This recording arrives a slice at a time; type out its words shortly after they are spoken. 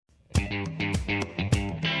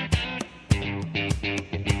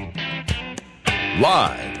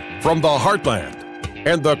Live from the heartland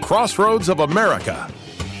and the crossroads of America,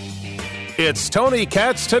 it's Tony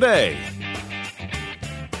Katz Today.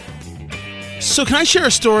 So can I share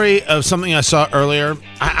a story of something I saw earlier?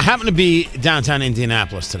 I happen to be downtown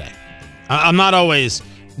Indianapolis today. I'm not always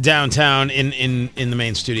downtown in the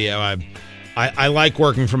main studio. I like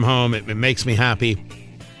working from home. It makes me happy.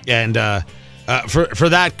 And for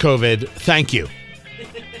that, COVID, thank you.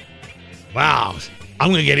 Wow.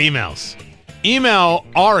 I'm going to get emails. Email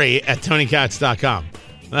Ari at TonyKatz.com.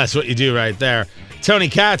 That's what you do right there. Tony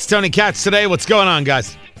Katz Today. What's going on,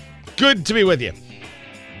 guys? Good to be with you.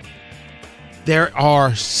 There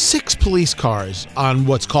are 6 police cars on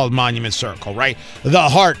what's called Monument Circle, right? The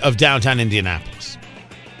heart of downtown Indianapolis.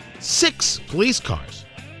 6 police cars.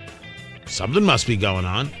 Something must be going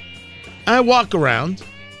on. I walk around,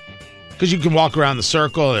 because you can walk around the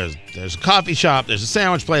circle. There's a coffee shop. There's a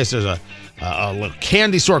sandwich place. There's a little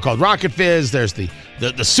candy store called Rocket Fizz. There's the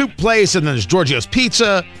soup place, and then there's Giorgio's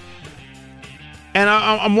Pizza. And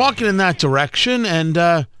I'm walking in that direction,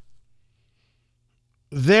 and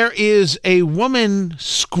there is a woman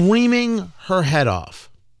screaming her head off.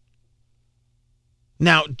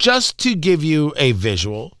 Now, just to give you a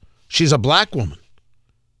visual, she's a black woman.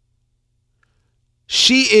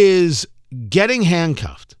 She is getting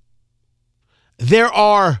handcuffed. There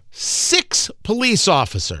are 6 police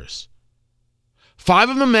officers. 5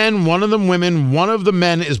 of them men, 1 of them women, 1 of the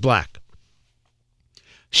men is black.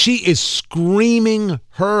 She is screaming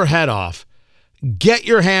her head off. Get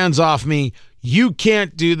your hands off me. You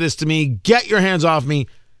can't do this to me. Get your hands off me.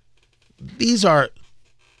 These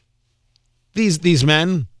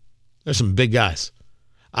men, they're some big guys.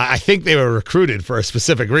 I think they were recruited for a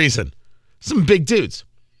specific reason. Some big dudes.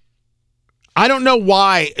 I don't know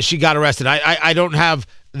why she got arrested. I don't have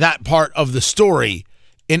that part of the story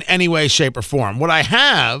in any way, shape, or form. What I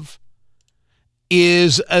have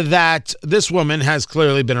is that this woman has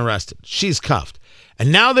clearly been arrested. She's cuffed.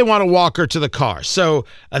 And now they want to walk her to the car. So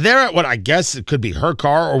they're at what I guess it could be her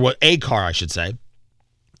car, or what a car, I should say.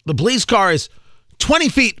 The police car is 20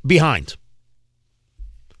 feet behind.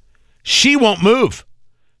 She won't move.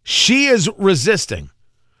 She is resisting.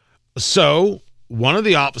 So one of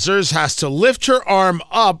the officers has to lift her arm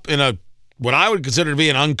up in what I would consider to be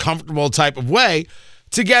an uncomfortable type of way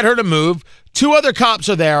to get her to move. 2 other cops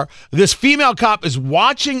are there. This female cop is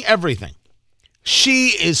watching everything. She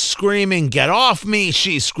is screaming, get off me.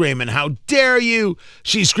 She's screaming, how dare you?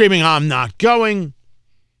 She's screaming, I'm not going.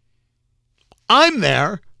 I'm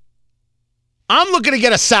there. I'm looking to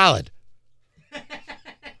get a salad.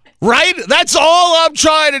 Right? That's all I'm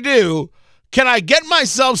trying to do. Can I get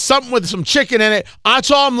myself something with some chicken in it?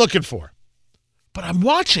 That's all I'm looking for. But I'm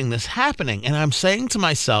watching this happening, and I'm saying to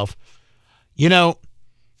myself,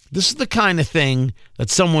 this is the kind of thing that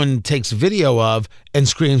someone takes video of and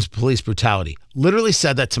screams police brutality. Literally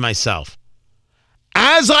said that to myself.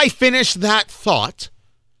 As I finish that thought,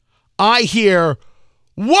 I hear,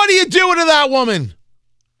 what are you doing to that woman?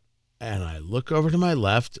 And I look over to my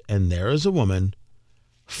left, and there is a woman,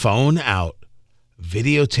 phone out,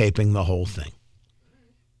 videotaping the whole thing.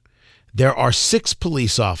 There are 6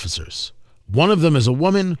 police officers. 1 of them is a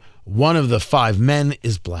woman. 1 of the 5 men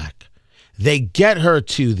is black. They get her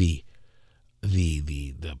to the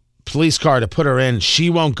police car to put her in. She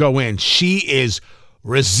won't go in. She is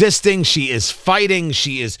resisting. She is fighting.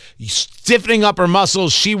 She is stiffening up her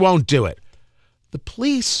muscles. She won't do it. The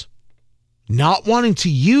police, not wanting to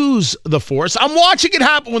use the force, I'm watching it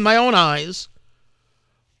happen with my own eyes,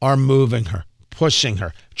 are moving her, pushing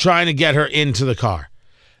her, trying to get her into the car.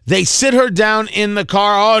 They sit her down in the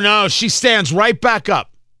car. Oh, no, she stands right back up.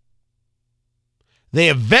 They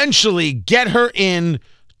eventually get her in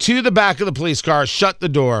to the back of the police car, shut the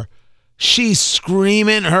door. She's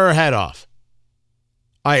screaming her head off.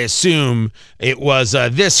 I assume it was,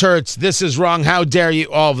 this hurts, this is wrong, how dare you,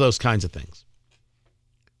 all of those kinds of things.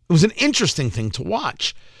 It was an interesting thing to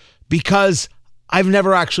watch because I've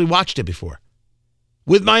never actually watched it before.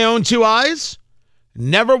 With my own 2 eyes,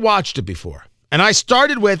 never watched it before. And I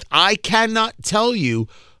started with, I cannot tell you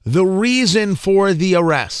the reason for the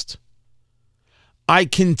arrest. I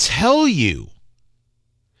can tell you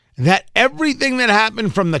that everything that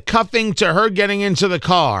happened from the cuffing to her getting into the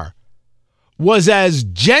car was as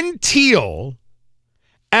genteel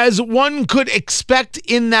as one could expect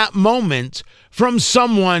in that moment from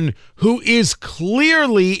someone who is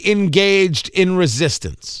clearly engaged in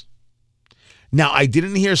resistance. Now, I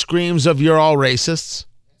didn't hear screams of "you're all racists."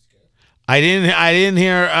 I didn't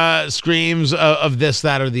hear screams of this,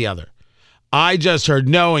 that, or the other. I just heard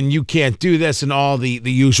no, and you can't do this, and all the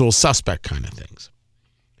usual suspect kind of things.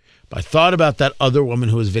 But I thought about that other woman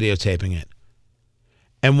who was videotaping it.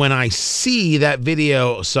 And when I see that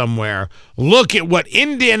video somewhere, look at what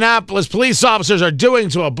Indianapolis police officers are doing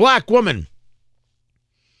to a black woman.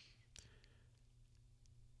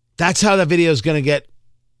 That's how that video is going to get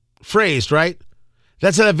phrased, right?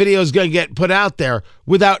 That's how that video is going to get put out there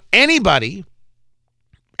without anybody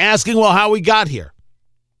asking, well, how we got here.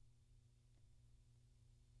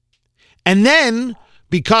 And then,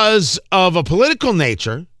 because of a political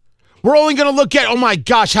nature, we're only going to look at, oh my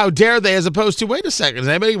gosh, how dare they, as opposed to, wait a second, is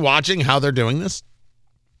anybody watching how they're doing this?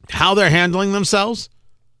 How they're handling themselves?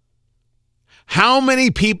 How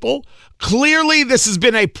many people? Clearly, this has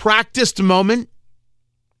been a practiced moment,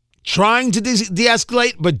 trying to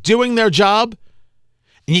de-escalate, but doing their job.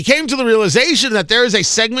 And you came to the realization that there is a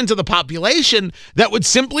segment of the population that would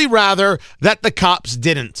simply rather that the cops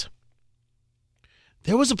didn't.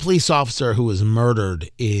 There was a police officer who was murdered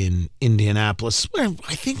in Indianapolis.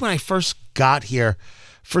 I think when I first got here,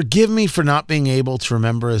 forgive me for not being able to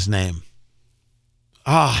remember his name.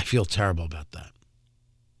 I feel terrible about that.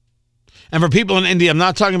 And for people in India, I'm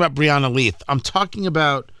not talking about Breonna Leath. I'm talking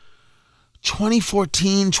about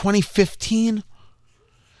 2014, 2015.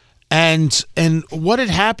 And what had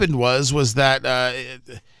happened was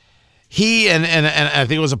that he and I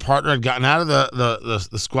think it was a partner had gotten out of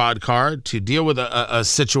the squad car to deal with a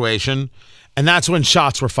situation, and that's when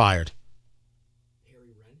shots were fired.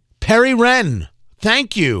 Perry Wren.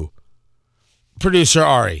 Thank you, producer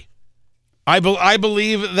Ari. I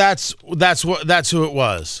believe that's who it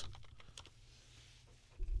was.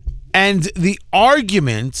 And the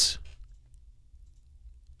argument,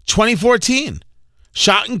 2014,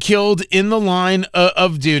 shot and killed in the line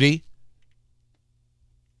of duty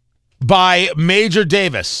by Major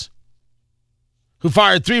Davis, who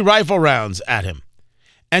fired 3 rifle rounds at him.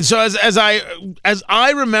 And so as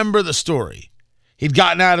I remember the story, he'd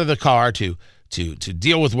gotten out of the car to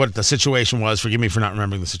deal with what the situation was. Forgive me for not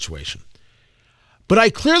remembering the situation. But I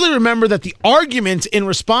clearly remember that the argument in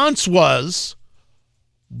response was,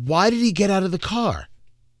 why did he get out of the car?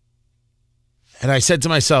 And I said to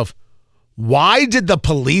myself, why did the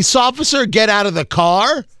police officer get out of the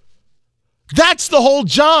car? That's the whole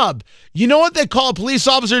job. You know what they call a police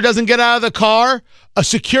officer who doesn't get out of the car? A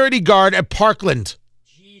security guard at Parkland.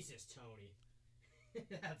 Jesus, Tony.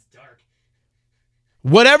 That's dark.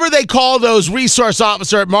 Whatever they call those resource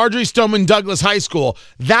officer at Marjorie Stoneman Douglas High School,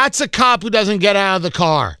 that's a cop who doesn't get out of the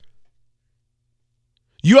car.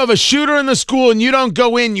 You have a shooter in the school and you don't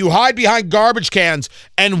go in. You hide behind garbage cans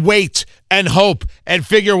and wait and hope and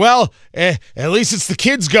figure, well, at least it's the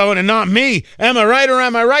kids going and not me. Am I right or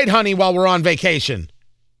am I right, honey, while we're on vacation?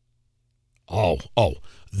 Oh,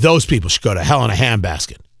 those people should go to hell in a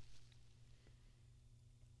handbasket.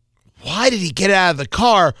 Why did he get out of the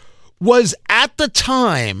car? Was at the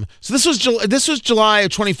time, so this was July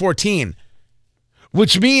of 2014,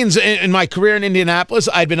 which means in my career in Indianapolis,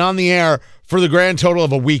 I'd been on the air for the grand total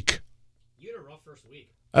of a week. You had a rough first week.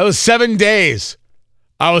 That was 7 days.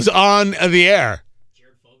 I was on the air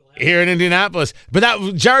here in Indianapolis. But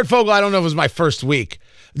that Jared Fogle, I don't know if it was my first week.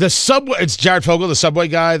 The subway, it's Jared Fogle, the subway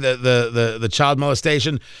guy, the child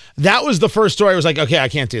molestation. That was the first story. I was like, okay, I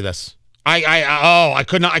can't do this. I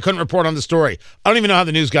couldn't report on the story. I don't even know how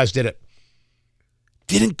the news guys did it.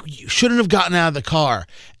 You shouldn't have gotten out of the car.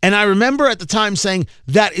 And I remember at the time saying,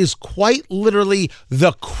 that is quite literally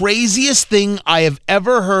the craziest thing I have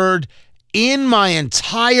ever heard in my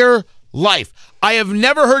entire life. I have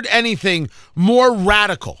never heard anything more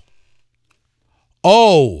radical.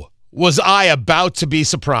 Oh, was I about to be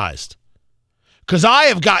surprised? Because I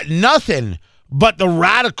have got nothing but the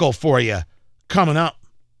radical for you coming up.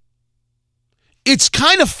 It's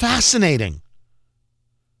kind of fascinating.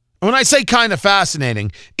 When I say kind of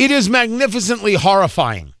fascinating, it is magnificently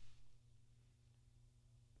horrifying.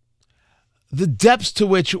 The depths to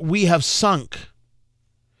which we have sunk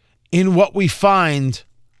in what we find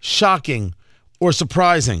shocking or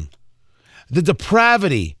surprising. The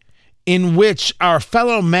depravity in which our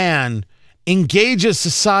fellow man engages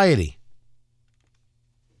society.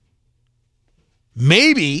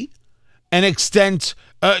 Maybe an extent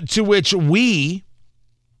to which we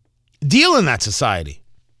deal in that society.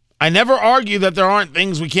 I never argue that there aren't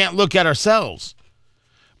things we can't look at ourselves.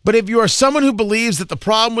 But if you are someone who believes that the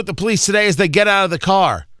problem with the police today is they get out of the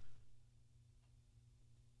car,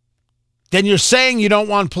 then you're saying you don't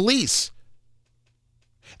want police.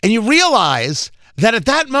 And you realize that at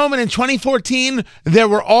that moment in 2014, there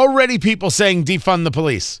were already people saying defund the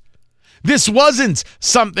police. This wasn't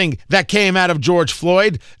something that came out of George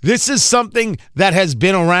Floyd. This is something that has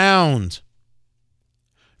been around.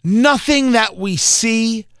 Nothing that we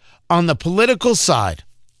see on the political side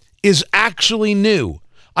is actually new.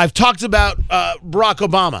 I've talked about Barack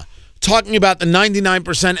Obama talking about the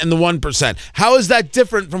 99% and the 1%. How is that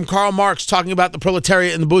different from Karl Marx talking about the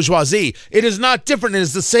proletariat and the bourgeoisie? It is not different. It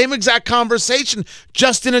is the same exact conversation,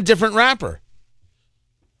 just in a different wrapper.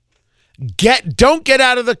 Don't get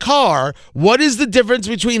out of the car. What is the difference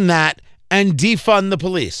between that and defund the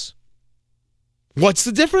police? What's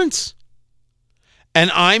the difference? And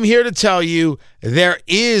I'm here to tell you there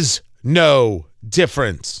is no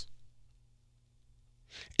difference.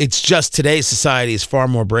 It's just today's society is far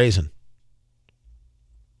more brazen.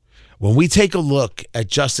 When we take a look at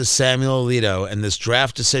Justice Samuel Alito and this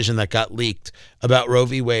draft decision that got leaked about Roe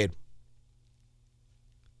v. Wade,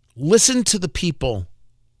 listen to the people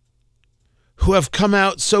who have come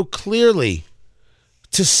out so clearly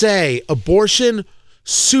to say abortion,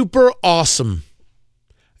 super awesome,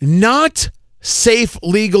 not safe,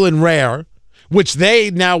 legal, and rare, which they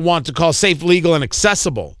now want to call safe, legal, and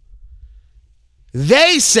accessible.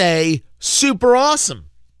 They say super awesome.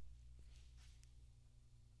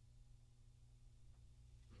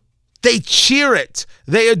 They cheer it.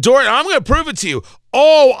 They adore it. I'm going to prove it to you.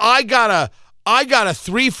 Oh, I got a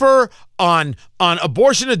threefer on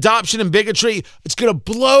abortion, adoption, and bigotry. It's going to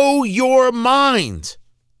blow your mind.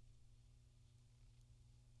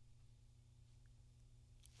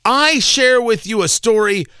 I share with you a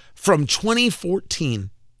story from 2014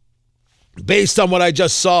 based on what I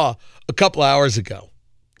just saw a couple hours ago.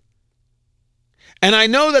 And I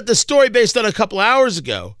know that the story based on a couple hours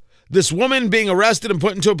ago, this woman being arrested and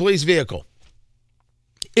put into a police vehicle,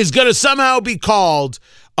 is going to somehow be called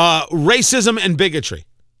racism and bigotry.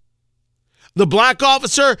 The black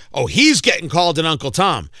officer, he's getting called an Uncle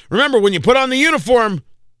Tom. Remember, when you put on the uniform,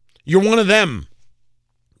 you're one of them.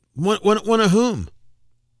 One of whom?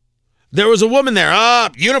 There was a woman there.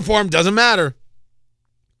 Uniform doesn't matter.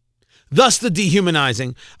 Thus, the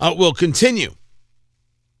dehumanizing will continue.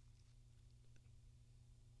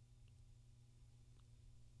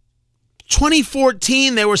 In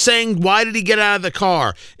 2014, they were saying, why did he get out of the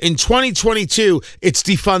car? In 2022, it's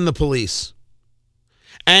defund the police.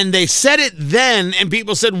 And they said it then, and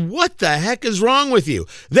people said, what the heck is wrong with you?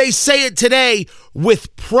 They say it today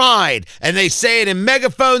with pride, and they say it in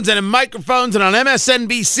megaphones and in microphones and on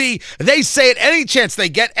MSNBC. They say it any chance they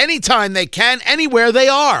get, anytime they can, anywhere they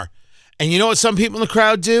are. And you know what some people in the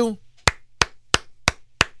crowd do?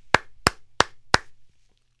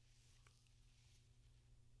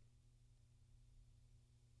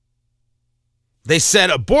 They said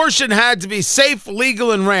abortion had to be safe,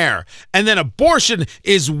 legal, and rare. And then abortion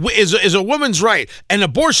is a woman's right. And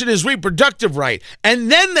abortion is reproductive right.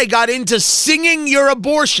 And then they got into singing your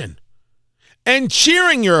abortion and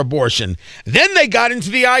cheering your abortion. Then they got into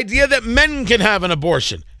the idea that men can have an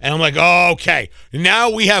abortion. And I'm like, okay, now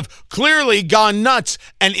we have clearly gone nuts.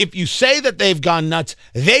 And if you say that they've gone nuts,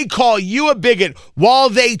 they call you a bigot while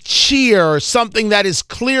they cheer something that is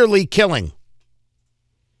clearly killing.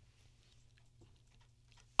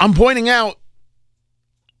 I'm pointing out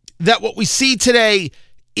that what we see today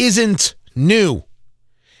isn't new.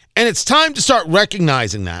 And it's time to start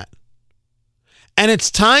recognizing that. And it's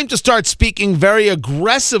time to start speaking very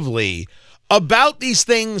aggressively about these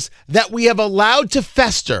things that we have allowed to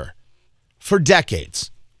fester for decades.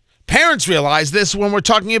 Parents realize this when we're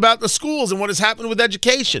talking about the schools and what has happened with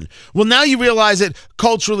education. Well, now you realize it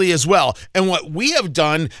culturally as well. And what we have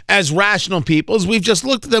done as rational people is we've just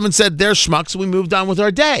looked at them and said, they're schmucks, and we moved on with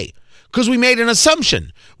our day. Because we made an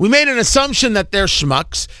assumption. We made an assumption that they're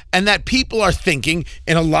schmucks and that people are thinking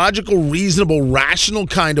in a logical, reasonable, rational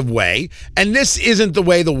kind of way. And this isn't the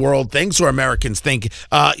way the world thinks or Americans think,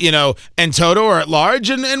 in toto or at large,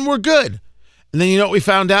 and we're good. And then you know what we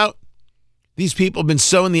found out? These people have been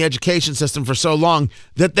so in the education system for so long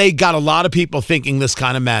that they got a lot of people thinking this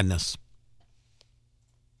kind of madness.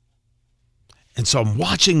 And so I'm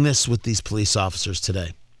watching this with these police officers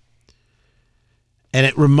today. And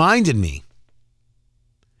it reminded me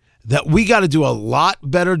that we got to do a lot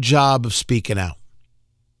better job of speaking out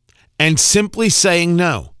and simply saying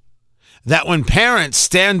no. That when parents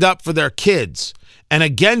stand up for their kids and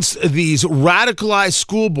against these radicalized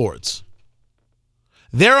school boards,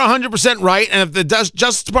 they're 100% right, and if the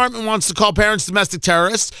Justice Department wants to call parents domestic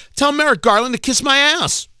terrorists, tell Merrick Garland to kiss my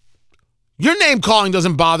ass. Your name calling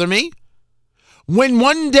doesn't bother me. When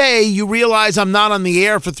one day you realize I'm not on the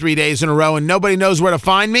air for 3 days in a row and nobody knows where to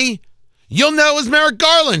find me, you'll know it was Merrick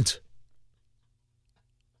Garland.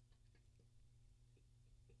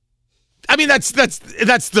 I mean, that's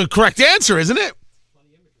the correct answer, isn't it?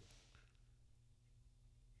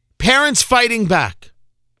 Parents fighting back.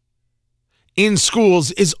 in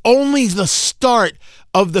schools is only the start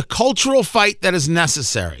of the cultural fight that is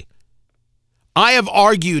necessary. I have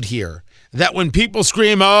argued here that when people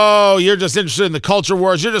scream, oh, you're just interested in the culture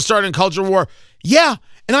wars, you're just starting a culture war. Yeah,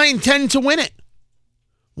 and I intend to win it.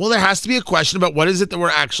 Well, there has to be a question about what is it that we're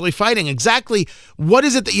actually fighting. Exactly what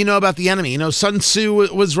is it that you know about the enemy? You know, Sun Tzu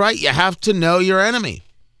was right. You have to know your enemy.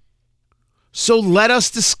 So let us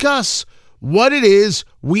discuss what it is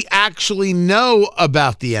we actually know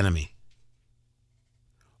about the enemy.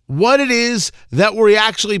 What it is that we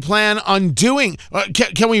actually plan on doing.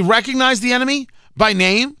 Can we recognize the enemy by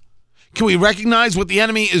name? Can we recognize what the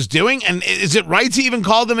enemy is doing? And is it right to even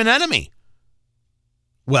call them an enemy?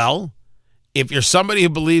 Well, if you're somebody who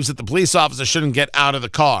believes that the police officer shouldn't get out of the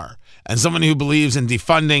car and someone who believes in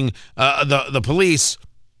defunding the police,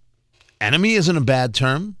 enemy isn't a bad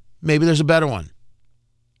term. Maybe there's a better one.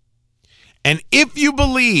 And if you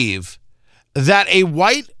believe that a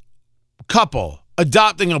white couple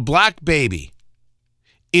adopting a black baby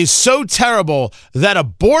is so terrible that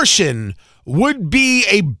abortion would be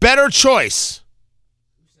a better choice,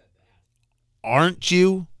 aren't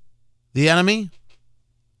you the enemy?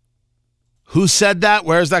 Who said that?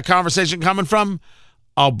 Where's that conversation coming from?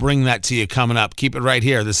 I'll bring that to you coming up. Keep it right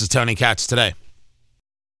here. This is Tony Katz Today.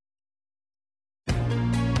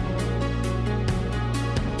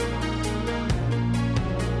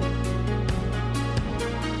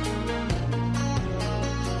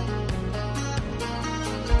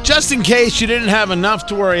 Just in case you didn't have enough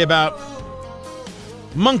to worry about,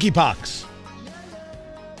 monkeypox.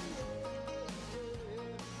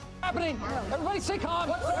 Happening. Everybody stay calm.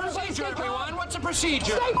 What's the procedure, everyone? What's the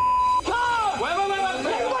procedure? Stay calm! Wait.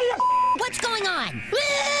 What's going on?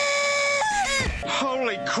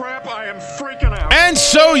 Holy crap, I am freaking out. And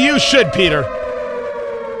so you should, Peter.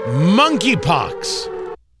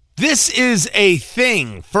 Monkeypox. This is a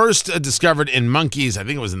thing first discovered in monkeys. I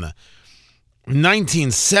think it was in the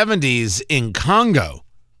 1970s in Congo.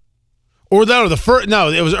 Or no,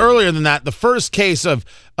 it was earlier than that. The first case of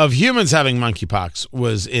humans having monkeypox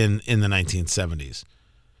was in the 1970s.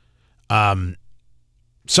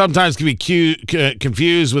 Sometimes can be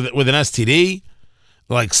confused with an STD,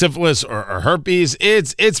 like syphilis or herpes.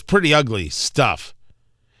 It's pretty ugly stuff.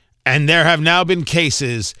 And there have now been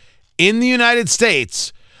cases in the United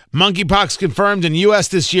States, monkeypox confirmed in U.S.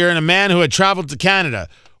 this year in a man who had traveled to Canada,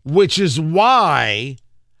 which is why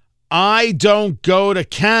I don't go to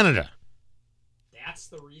Canada. That's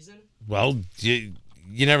the reason? Well, you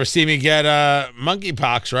never see me get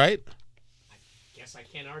monkeypox, right? I guess I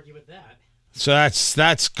can't argue with that. So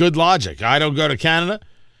that's good logic. I don't go to Canada.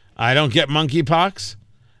 I don't get monkeypox.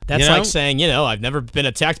 That's like saying, I've never been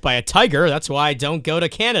attacked by a tiger. That's why I don't go to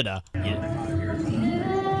Canada.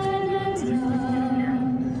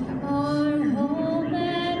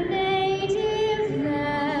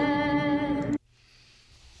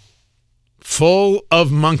 Full of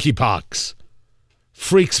monkeypox.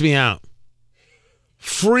 Freaks me out.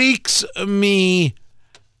 Freaks me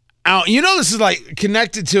out. This is like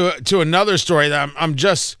connected to another story that I'm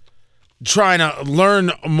just trying to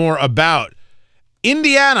learn more about.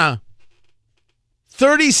 Indiana,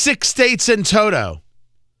 36 states in toto,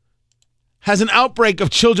 has an outbreak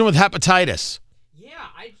of children with hepatitis. Yeah,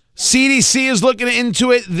 CDC is looking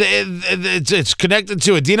into it. It's connected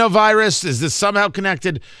to adenovirus. Is this somehow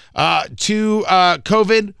connected to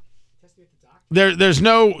COVID? There's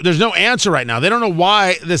no answer right now. They don't know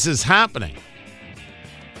why this is happening.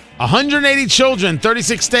 180 children,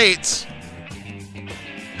 36 states,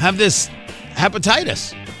 have this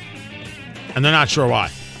hepatitis. And they're not sure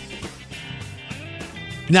why.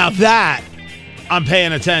 Now that I'm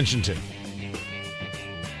paying attention to.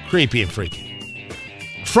 Creepy and freaky.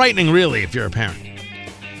 Frightening, really, if you're a parent.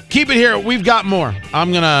 Keep it here. We've got more.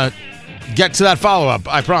 I'm going to get to that follow-up,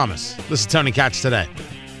 I promise. This is Tony Katz Today.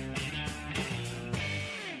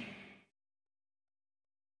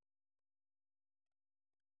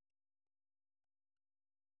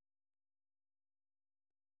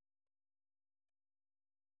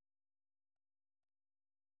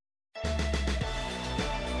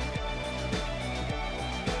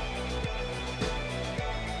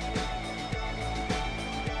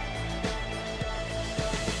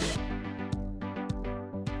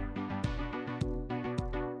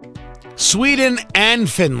 Sweden and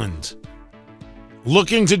Finland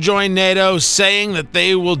looking to join NATO, saying that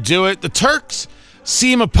they will do it. The Turks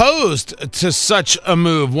seem opposed to such a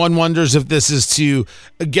move. One wonders if this is to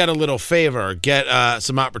get a little favor, get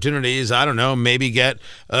some opportunities. I don't know, maybe get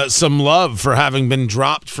some love for having been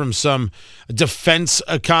dropped from some defense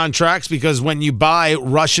contracts, because when you buy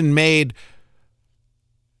Russian-made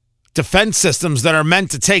defense systems that are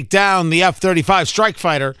meant to take down the F-35 strike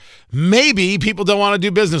fighter, maybe people don't want to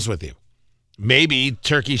do business with you. Maybe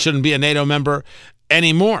Turkey shouldn't be a NATO member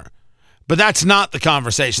anymore. But that's not the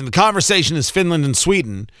conversation. The conversation is Finland and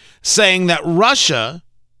Sweden saying that Russia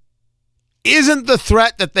isn't the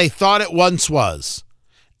threat that they thought it once was.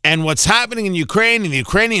 And what's happening in Ukraine and the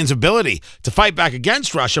Ukrainians' ability to fight back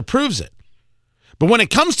against Russia proves it. But when it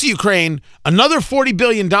comes to Ukraine, another $40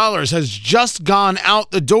 billion has just gone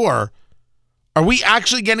out the door. Are we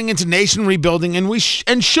actually getting into nation rebuilding?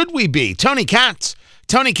 And should we be? Tony Katz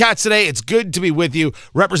today, it's good to be with you.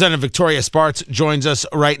 Representative Victoria Spartz joins us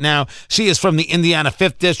right now. She is from the Indiana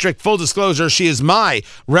 5th District. Full disclosure, she is my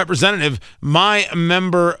representative, my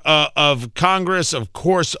member of Congress, of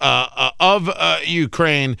course, of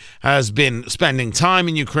Ukraine, has been spending time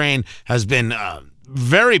in Ukraine, has been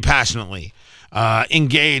very passionately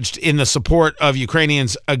engaged in the support of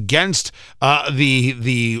Ukrainians against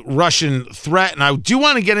the Russian threat. And I do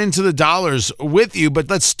want to get into the dollars with you, but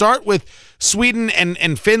let's start with Sweden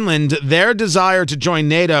and Finland, their desire to join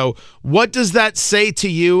NATO. What does that say to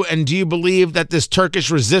you, and do you believe that this Turkish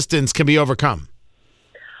resistance can be overcome?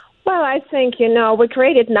 Well, I think, we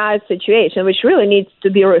created now a situation which really needs to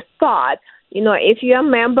be rethought. If you're a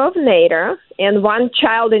member of NATO and one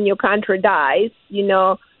child in your country dies,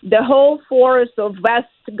 the whole force of West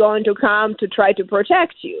going to come to try to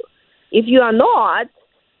protect you. If you are not,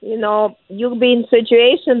 you'll be in a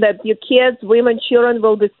situation that your kids, women, children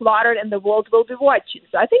will be slaughtered and the world will be watching.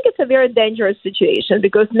 So I think it's a very dangerous situation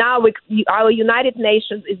because now our United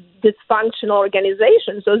Nations is a dysfunctional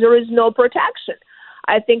organization, so there is no protection.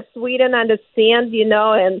 I think Sweden understands,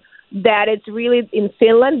 and that it's really in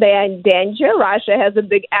Finland, they are in danger. Russia has a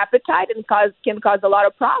big appetite and can cause a lot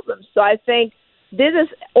of problems. So I think this is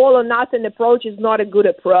all or nothing approach is not a good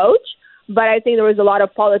approach, but I think there is a lot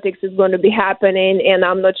of politics is going to be happening, and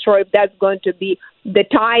I'm not sure if that's going to be the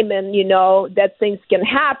time and, that things can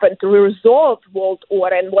happen to resolve world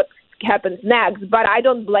order and what happens next. But I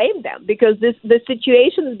don't blame them because the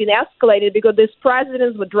situation has been escalated because these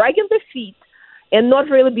presidents were dragging their feet and not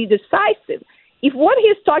really be decisive. If what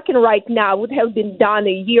he's talking right now would have been done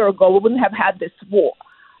a year ago, we wouldn't have had this war.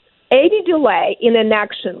 Any delay in an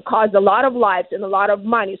action caused a lot of lives and a lot of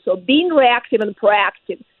money. So being reactive and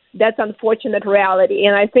proactive, that's unfortunate reality.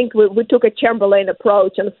 And I think we took a Chamberlain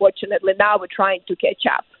approach. Unfortunately, now we're trying to catch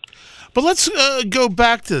up. But let's go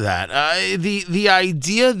back to that. The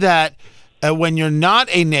idea that when you're not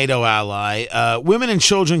a NATO ally, women and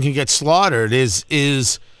children can get slaughtered is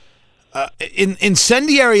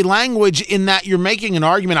incendiary language in that you're making an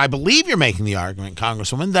argument. I believe you're making the argument,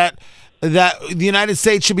 Congresswoman, that the United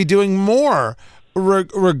States should be doing more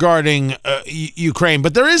regarding Ukraine.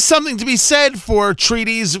 But there is something to be said for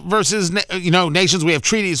treaties versus, nations we have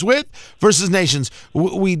treaties with versus nations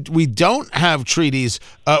we don't have treaties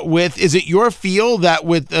with. Is it your feel that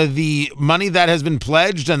with the money that has been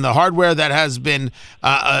pledged and the hardware that has been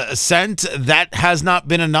sent, that has not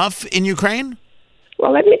been enough in Ukraine?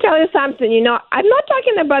 Well, let me tell you something. I'm not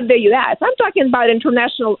talking about the U.S. I'm talking about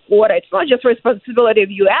international order. It's not just responsibility of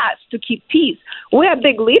U.S. to keep peace. We are a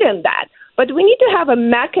big leader in that. But we need to have a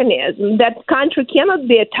mechanism that country cannot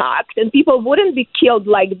be attacked and people wouldn't be killed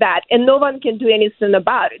like that, and no one can do anything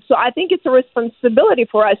about it. So I think it's a responsibility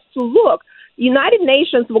for us to look. United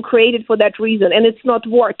Nations were created for that reason, and it's not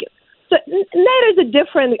working. So NATO is a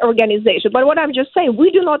different organization. But what I'm just saying, we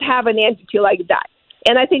do not have an entity like that.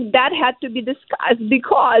 And I think that had to be discussed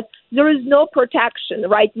because there is no protection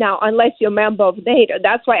right now unless you're a member of NATO.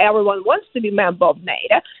 That's why everyone wants to be a member of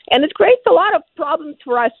NATO. And it creates a lot of problems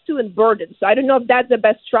for us, too, and burdens. So I don't know if that's the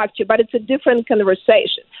best structure, but it's a different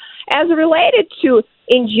conversation. As related to,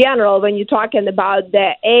 in general, when you're talking about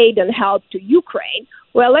the aid and help to Ukraine,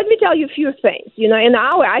 well, let me tell you a few things.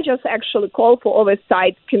 I just actually called for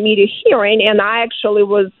oversight committee hearing, and I actually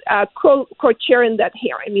was co-chairing that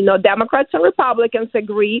hearing. Democrats and Republicans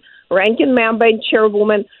agree, ranking member and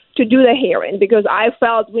chairwoman, to do the hearing because I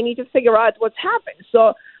felt we need to figure out what's happened.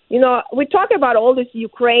 So, we talk about all these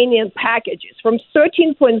Ukrainian packages from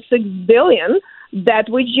 $13.6 billion that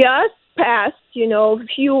we just passed, a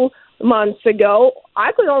few months ago.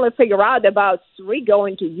 I could only figure out about 3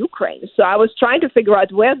 going to Ukraine. So I was trying to figure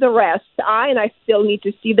out where the rest are, and I still need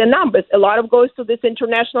to see the numbers. A lot of goes to these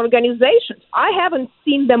international organizations. I haven't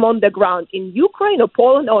seen them on the ground in Ukraine or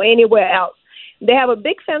Poland or anywhere else. They have a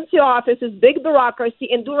big fancy offices, big bureaucracy,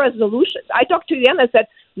 and do resolutions. I talked to them and said,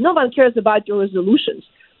 no one cares about your resolutions.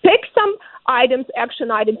 Pick some items, action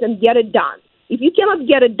items, and get it done. If you cannot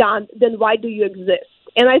get it done, then why do you exist?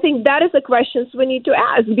 And I think that is the questions we need to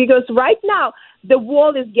ask because right now the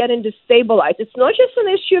world is getting destabilized. It's not just an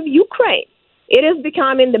issue of Ukraine. It is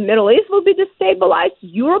becoming the Middle East will be destabilized.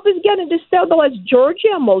 Europe is getting destabilized.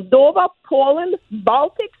 Georgia, Moldova, Poland,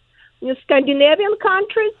 Baltics, Scandinavian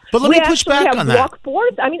countries. But let me push back on that. Block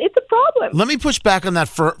ports. I mean, it's a problem. Let me push back on that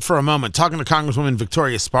for a moment. Talking to Congresswoman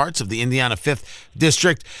Victoria Spartz of the Indiana 5th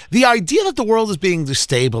District, the idea that the world is being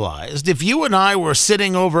destabilized, if you and I were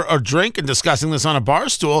sitting over a drink and discussing this on a bar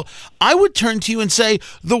stool, I would turn to you and say,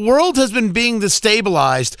 the world has been being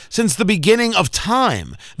destabilized since the beginning of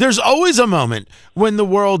time. There's always a moment when the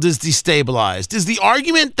world is destabilized. Is the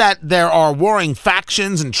argument that there are warring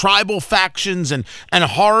factions and tribal factions and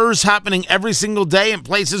horrors happening every single day in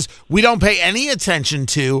places we don't pay any attention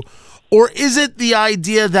to, or is it the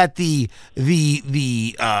idea that the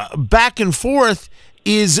back and forth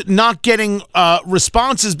is not getting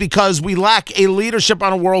responses because we lack a leadership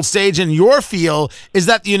on a world stage, and your feel is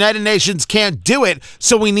that the United Nations can't do it,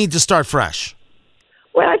 so we need to start fresh?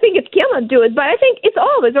 Well, I think it cannot do it, but I think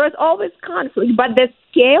there is always conflict, but the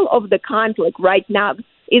scale of the conflict right now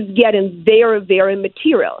is getting very, very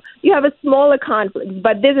material. You have a smaller conflict,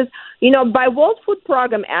 but this is, by World Food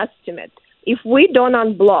Program estimate, if we don't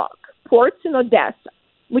unblock ports in Odessa,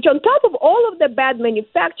 which on top of all of the bad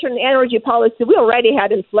manufacturing and energy policy, we already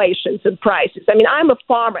had inflation and prices. I mean, I'm a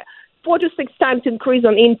farmer, 4 to 6 times increase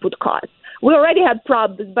on input costs. We already had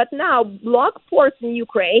problems, but now block ports in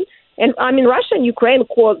Ukraine, and Russia and Ukraine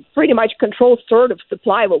pretty much control third of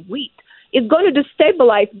supply of wheat. It's going to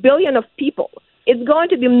destabilize billions of people. It's going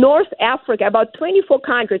to be North Africa. About 24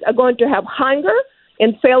 countries are going to have hunger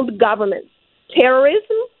and failed governments,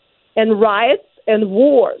 terrorism and riots and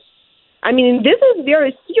wars. I mean, this is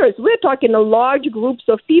very serious. We're talking large groups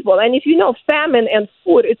of people. And if you know famine and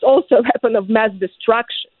food, it's also a weapon of mass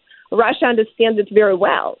destruction. Russia understands it very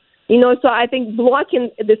well. So I think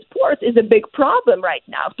blocking this port is a big problem right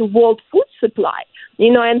now to world food supply.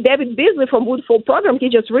 And David Beasley from Wood Food Program,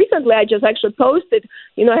 I just actually posted,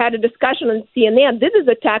 had a discussion on CNN. This is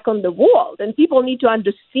attack on the world, and people need to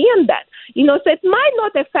understand that. So it might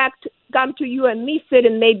not come to you and me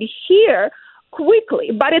sitting maybe here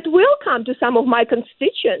quickly, but it will come to some of my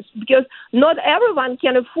constituents because not everyone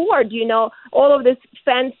can afford, all of these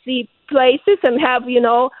fancy places and have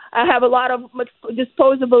a lot of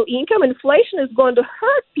disposable income. Inflation is going to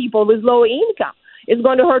hurt people with low income. It's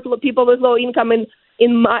going to hurt people with low income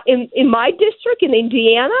in my district in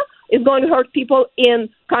Indiana. It's going to hurt people in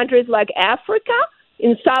countries like Africa,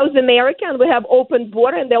 in South America, and we have open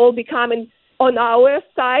border, and they will be coming on our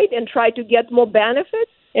side and try to get more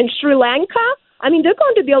benefits. In Sri Lanka, there are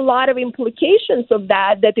going to be a lot of implications of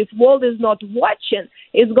that if world is not watching,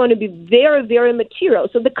 is going to be very, very material.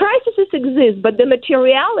 So the crisis exists, but the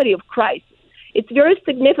materiality of crisis, it's very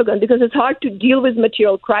significant because it's hard to deal with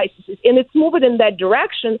material crises, and it's moving in that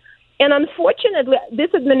direction. And unfortunately,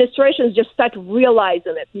 this administration just start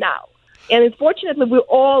realizing it now. And unfortunately, we're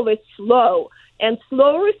always slow, and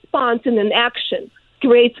slow response and inaction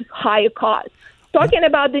creates higher costs. Talking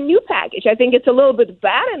about the new package, I think it's a little bit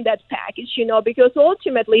bad in that package, because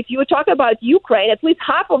ultimately, if you talk about Ukraine, at least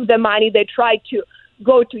half of the money they try to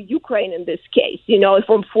go to Ukraine in this case,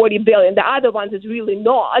 from $40 billion. The other ones is really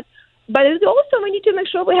not. But it's also we need to make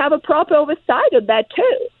sure we have a proper oversight of that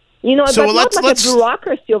too. So but not like a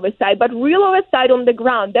bureaucracy oversight, but real oversight on the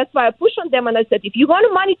ground. That's why I pushed on them and I said, if you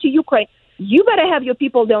want money to Ukraine, you better have your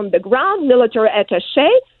people there on the ground, military attaché.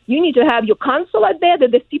 You need to have your consulate there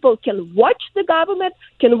that these people can watch the government,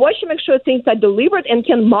 can watch and make sure things are delivered, and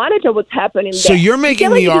can monitor what's happening there. So you're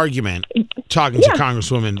making the argument, talking to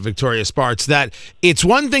Congresswoman Victoria Spartz, that it's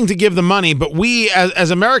one thing to give the money, but we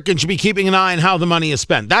as Americans should be keeping an eye on how the money is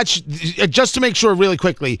spent. That's just to make sure really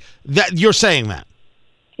quickly that you're saying that.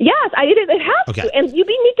 Yes, it has to. And you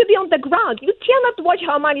need to be on the ground. You cannot watch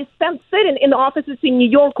how money is spent sitting in offices in New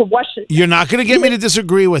York or Washington. You're not going to get me to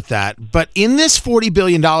disagree with that. But in this $40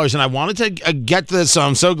 billion, and I wanted to get to this, so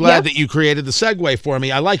I'm so glad that you created the segue for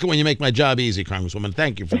me. I like it when you make my job easy, Congresswoman.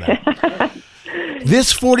 Thank you for that.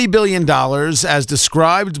 This $40 billion, as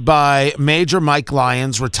described by Major Mike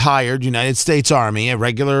Lyons, retired United States Army, a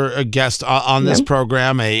regular guest on this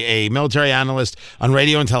program, a military analyst on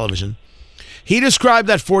radio and television, he described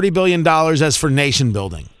that $40 billion as for nation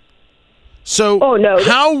building. So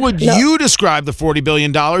how would you describe the $40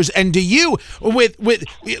 billion? And do you,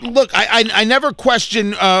 look, I never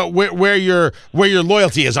question where your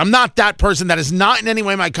loyalty is. I'm not that person. That is not in any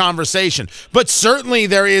way my conversation. But certainly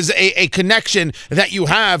there is a connection that you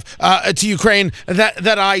have to Ukraine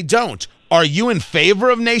that I don't. Are you in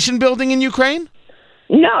favor of nation building in Ukraine?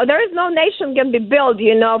 No, there is no nation can be built,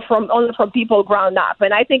 only from people ground up.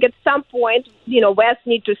 And I think at some point, West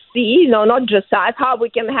need to see, not just us, how we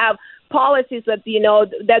can have policies that,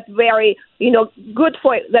 that's very, good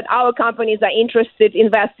for that our companies are interested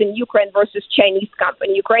in investing in Ukraine versus Chinese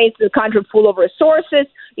company. Ukraine is a country full of resources.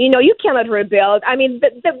 You cannot rebuild. I mean,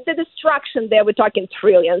 the destruction there, we're talking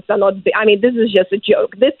trillions. This is just a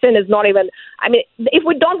joke. This thing is not even, if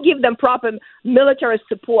we don't give them proper military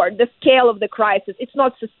support, the scale of the crisis, it's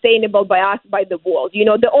not sustainable by us, by the world.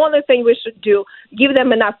 The only thing we should do, give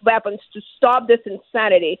them enough weapons to stop this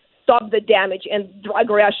insanity, stop the damage, and drag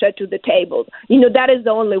Russia to the table. That is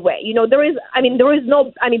the only way.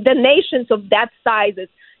 The nations of that size is,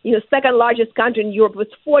 second largest country in Europe with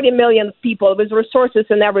 40 million people with resources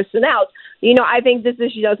and everything else. I think this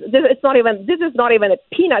is not even a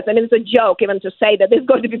peanut. It's a joke even to say that it's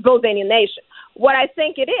going to be built any nation. What I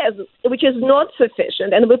think it is, which is not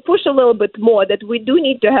sufficient, and we push a little bit more, that we do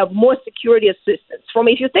need to have more security assistance.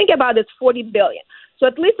 If you think about it, 40 billion. So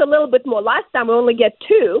at least a little bit more. Last time we only get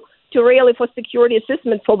 2 for security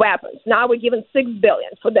assistance for weapons. Now we're giving $6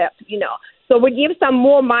 billion for that. So we give some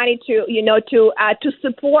more money to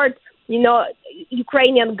support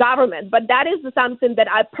Ukrainian government. But that is something that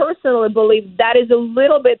I personally believe that is a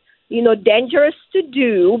little bit dangerous to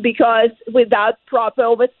do because without proper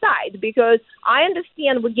oversight. Because I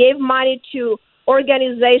understand we gave money to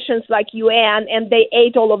organizations like UN and they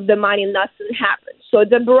ate all of the money, nothing happened. So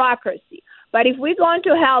the bureaucracy. But if we're going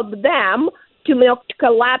to help them to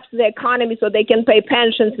collapse the economy so they can pay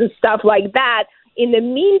pensions and stuff like that, in the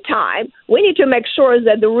meantime, we need to make sure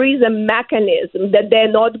that there is a mechanism that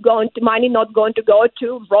money not going to go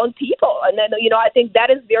to wrong people. And then, I think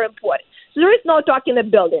that is very important. So there is no talking a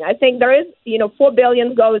building. I think there is, $6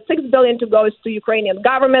 billion goes to Ukrainian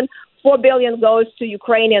government, $4 billion goes to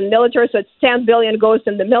Ukrainian military, so it's $10 billion goes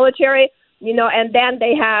in the military, and then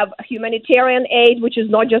they have humanitarian aid, which is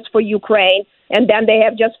not just for Ukraine, and then they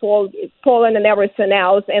have just for Poland and everything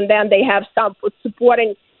else, and then they have some for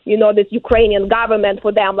supporting, this Ukrainian government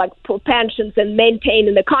for them, like for pensions and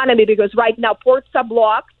maintaining the economy, because right now ports are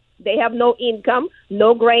blocked, they have no income,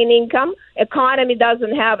 no grain income, economy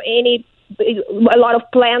doesn't have a lot of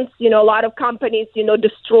plants, a lot of companies,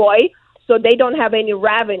 destroy. So they don't have any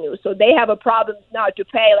revenue. So they have a problem now to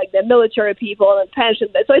pay like the military people and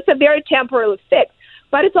pensions. So it's a very temporary fix.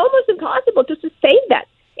 But it's almost impossible to sustain that.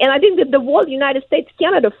 And I think that the whole United States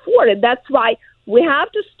cannot afford it. That's why we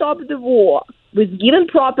have to stop the war with giving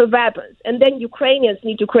proper weapons. And then Ukrainians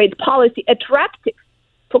need to create policy attractive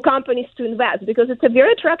for companies to invest because it's a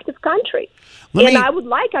very attractive country. I would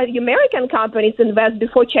like American companies to invest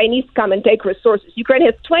before Chinese come and take resources. Ukraine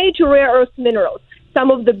has 22 rare earth minerals, some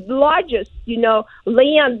of the largest,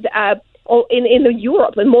 land in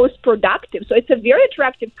Europe and most productive. So it's a very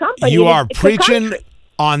attractive company. You are preaching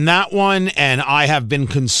on that one, and I have been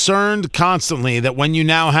concerned constantly that when you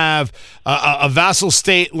now have a vassal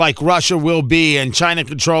state like Russia will be and China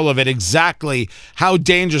control of it, exactly how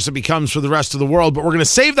dangerous it becomes for the rest of the world. But we're going to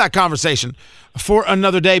save that conversation for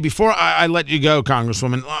another day. Before I let you go,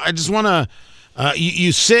 Congresswoman, I just want to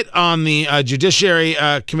you sit on the Judiciary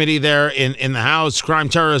Committee there in the House, Crime,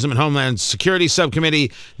 Terrorism, and Homeland Security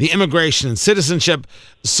Subcommittee, the Immigration and Citizenship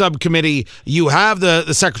Subcommittee. You have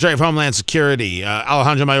the Secretary of Homeland Security,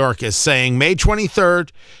 Alejandro Mayorkas, saying May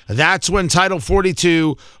 23rd, that's when Title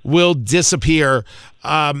 42 will disappear.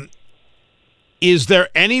 Is there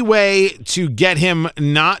any way to get him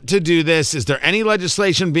not to do this? Is there any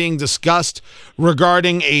legislation being discussed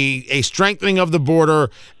regarding a strengthening of the border?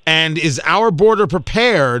 And is our border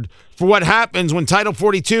prepared for what happens when Title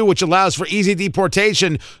 42, which allows for easy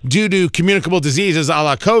deportation due to communicable diseases a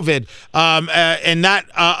la COVID, and that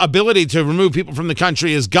ability to remove people from the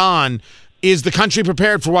country is gone? Is the country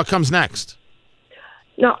prepared for what comes next?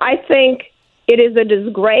 No, I think it is a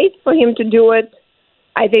disgrace for him to do it.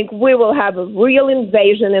 I think we will have a real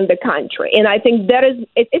invasion in the country. And I think that is,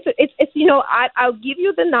 I'll give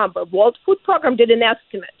you the number. World Food Program did an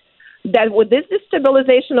estimate that with this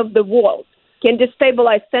destabilization of the world can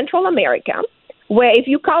destabilize Central America, where if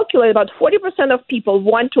you calculate about 40% of people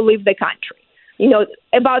want to leave the country,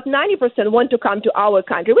 about 90% want to come to our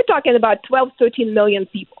country. We're talking about 12, 13 million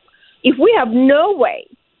people. If we have no way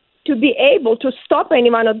to be able to stop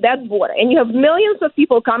anyone at that border, and you have millions of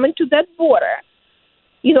people coming to that border,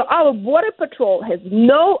 our Border Patrol has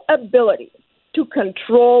no ability to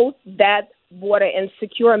control that border and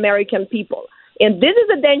secure American people. And this is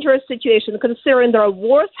a dangerous situation considering there are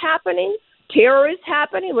wars happening, terrorists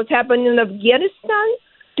happening, what's happening in Afghanistan.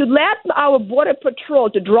 To let our Border Patrol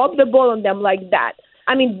to drop the ball on them like that,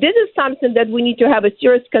 this is something that we need to have a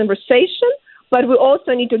serious conversation But we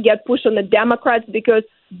also need to get push on the Democrats because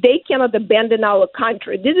they cannot abandon our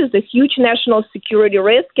country. This is a huge national security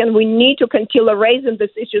risk, and we need to continue raising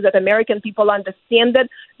this issue that American people understand that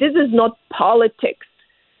this is not politics.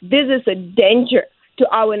 This is a danger to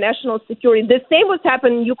our national security. The same was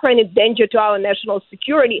happening in Ukraine, a danger to our national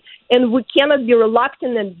security, and we cannot be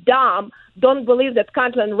reluctant and dumb, don't believe that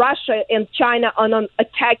countries and Russia and China are not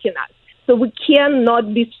attacking us. So we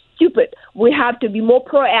cannot be stupid. We have to be more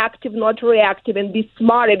proactive, not reactive, and be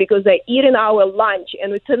smarter because they're eating our lunch,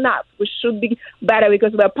 and it's enough. We should be better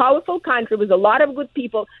because we're a powerful country with a lot of good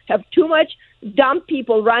people, have too much dumb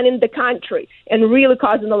people running the country and really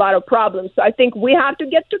causing a lot of problems. So I think we have to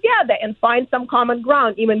get together and find some common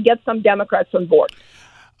ground, even get some Democrats on board.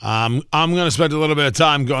 I'm going to spend a little bit of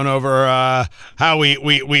time going over how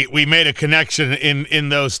we made a connection in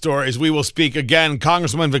those stories. We will speak again.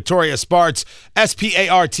 Congresswoman Victoria Spartz,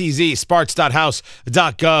 S-P-A-R-T-Z,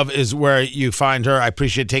 spartz.house.gov is where you find her. I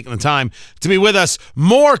appreciate taking the time to be with us.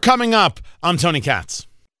 More coming up. I'm Tony Katz.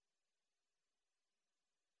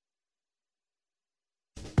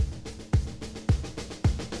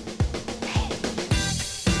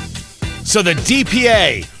 So the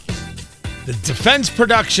DPA, the Defense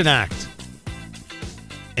Production Act,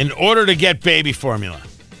 in order to get baby formula.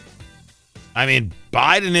 I mean,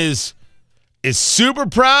 Biden is super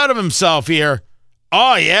proud of himself here.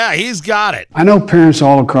 Oh, yeah, he's got it. I know parents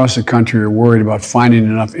all across the country are worried about finding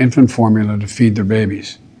enough infant formula to feed their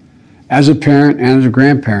babies. As a parent and as a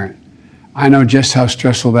grandparent, I know just how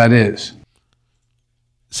stressful that is.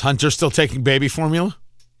 Is Hunter still taking baby formula?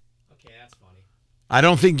 Okay, that's funny. I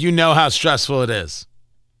don't think you know how stressful it is.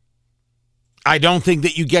 I don't think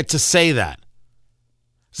that you get to say that.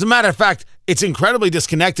 As a matter of fact, it's incredibly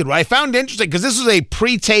disconnected. What I found interesting, because this was a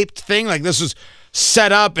pre-taped thing, like this was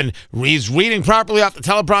set up and he's reading properly off the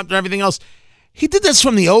teleprompter and everything else. He did this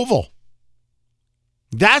from the Oval.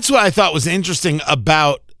 That's what I thought was interesting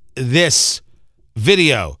about this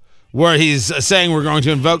video, where he's saying we're going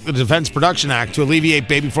to invoke the Defense Production Act to alleviate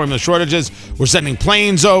baby formula shortages. We're sending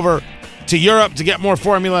planes over to Europe to get more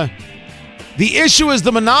formula. The issue is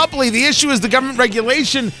the monopoly. The issue is the government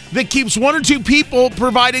regulation that keeps one or two people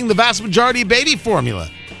providing the vast majority of baby formula.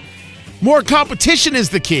 More competition is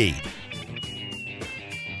the key.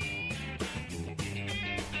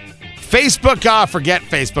 Facebook, forget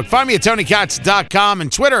Facebook. Find me at TonyKatz.com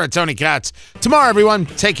and Twitter at TonyKatz. Tomorrow, everyone,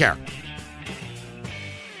 take care.